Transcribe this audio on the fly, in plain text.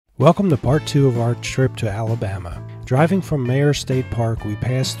Welcome to part 2 of our trip to Alabama. Driving from Moracas State Park, we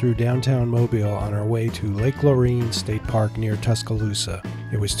passed through downtown Mobile on our way to Lake Lurleen State Park near Tuscaloosa.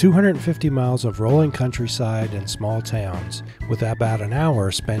 It was 250 miles of rolling countryside and small towns, with about an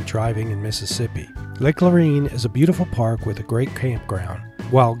hour spent driving in Mississippi. Lake Lurleen is a beautiful park with a great campground.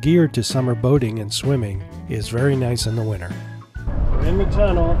 While geared to summer boating and swimming, it is very nice in the winter. We're in the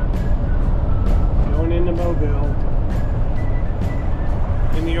tunnel, going into Mobile.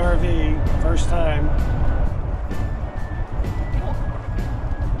 In the RV, first time.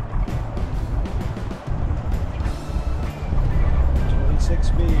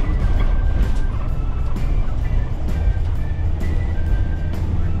 26B.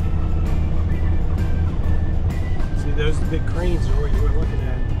 See, those are the big cranes are what you were looking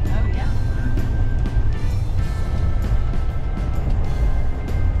at. Oh, yeah.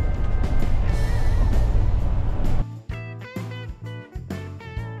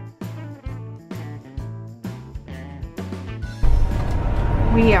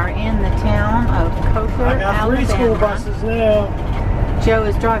 We are in the town of Coker, I got Alabama. 3 school buses now. Joe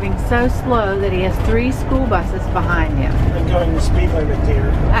is driving so slow that he has 3 school buses behind him. I'm going the speed limit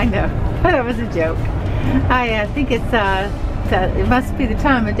here. I know. That was a joke. I think it must be the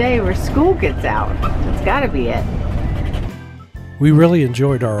time of day where school gets out. It's got to be it. We really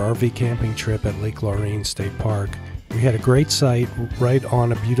enjoyed our RV camping trip at Lake Lurleen State Park. We had a great site right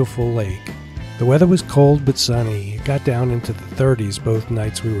on a beautiful lake. The weather was cold but sunny. It got down into the 30s both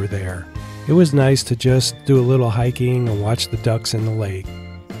nights we were there. It was nice to just do a little hiking and watch the ducks in the lake.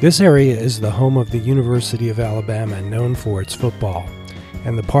 This area is the home of the University of Alabama, known for its football,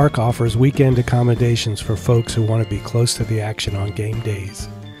 and the park offers weekend accommodations for folks who want to be close to the action on game days.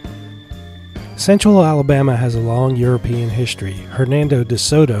 Central Alabama has a long European history. Hernando de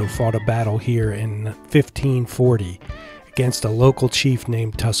Soto fought a battle here in 1540 against a local chief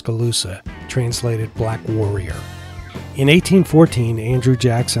named Tuscaloosa, translated Black Warrior. In 1814, Andrew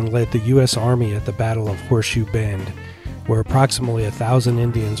Jackson led the U.S. Army at the Battle of Horseshoe Bend, where approximately 1,000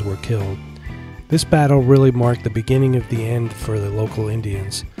 Indians were killed. This battle really marked the beginning of the end for the local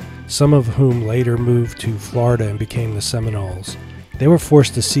Indians, some of whom later moved to Florida and became the Seminoles. They were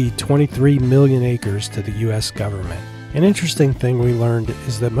forced to cede 23 million acres to the U.S. government. An interesting thing we learned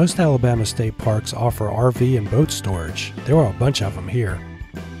is that most Alabama state parks offer RV and boat storage. There are a bunch of them here.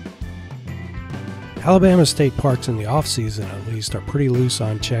 Alabama state parks in the off-season at least are pretty loose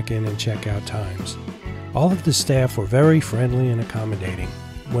on check-in and check-out times. All of the staff were very friendly and accommodating.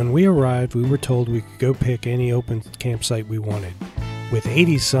 When we arrived, we were told we could go pick any open campsite we wanted. With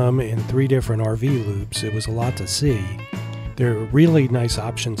 80-some in 3 different RV loops, it was a lot to see. There are really nice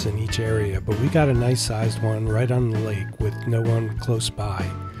options in each area, but we got a nice-sized one right on the lake with no one close by.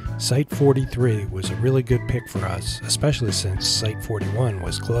 Site 43 was a really good pick for us, especially since Site 41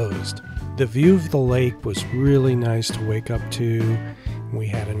 was closed. The view of the lake was really nice to wake up to. We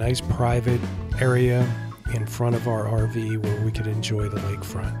had a nice private area in front of our RV where we could enjoy the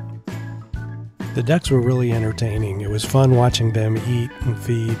lakefront. The ducks were really entertaining. It was fun watching them eat and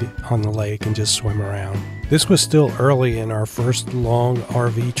feed on the lake and just swim around. This was still early in our first long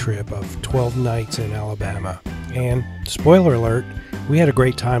RV trip of 12 nights in Alabama. And, spoiler alert, we had a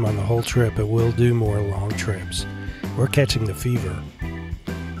great time on the whole trip and we'll do more long trips. We're catching the fever.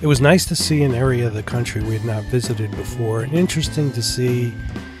 It was nice to see an area of the country we had not visited before, and interesting to see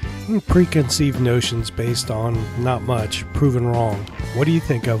preconceived notions based on not much proven wrong. What do you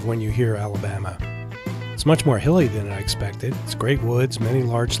think of when you hear Alabama? It's much more hilly than I expected. It's great woods, many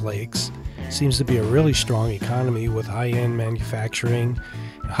large lakes. Seems to be a really strong economy with high-end manufacturing,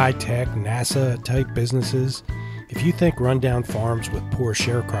 high-tech, NASA-type businesses. If you think rundown farms with poor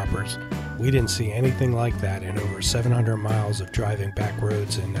sharecroppers, we didn't see anything like that in over 700 miles of driving back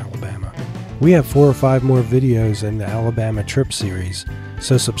roads in Alabama. We have 4 or 5 more videos in the Alabama trip series,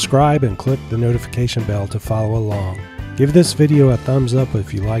 so subscribe and click the notification bell to follow along. Give this video a thumbs up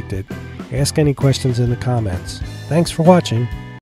if you liked it. Ask any questions in the comments. Thanks for watching.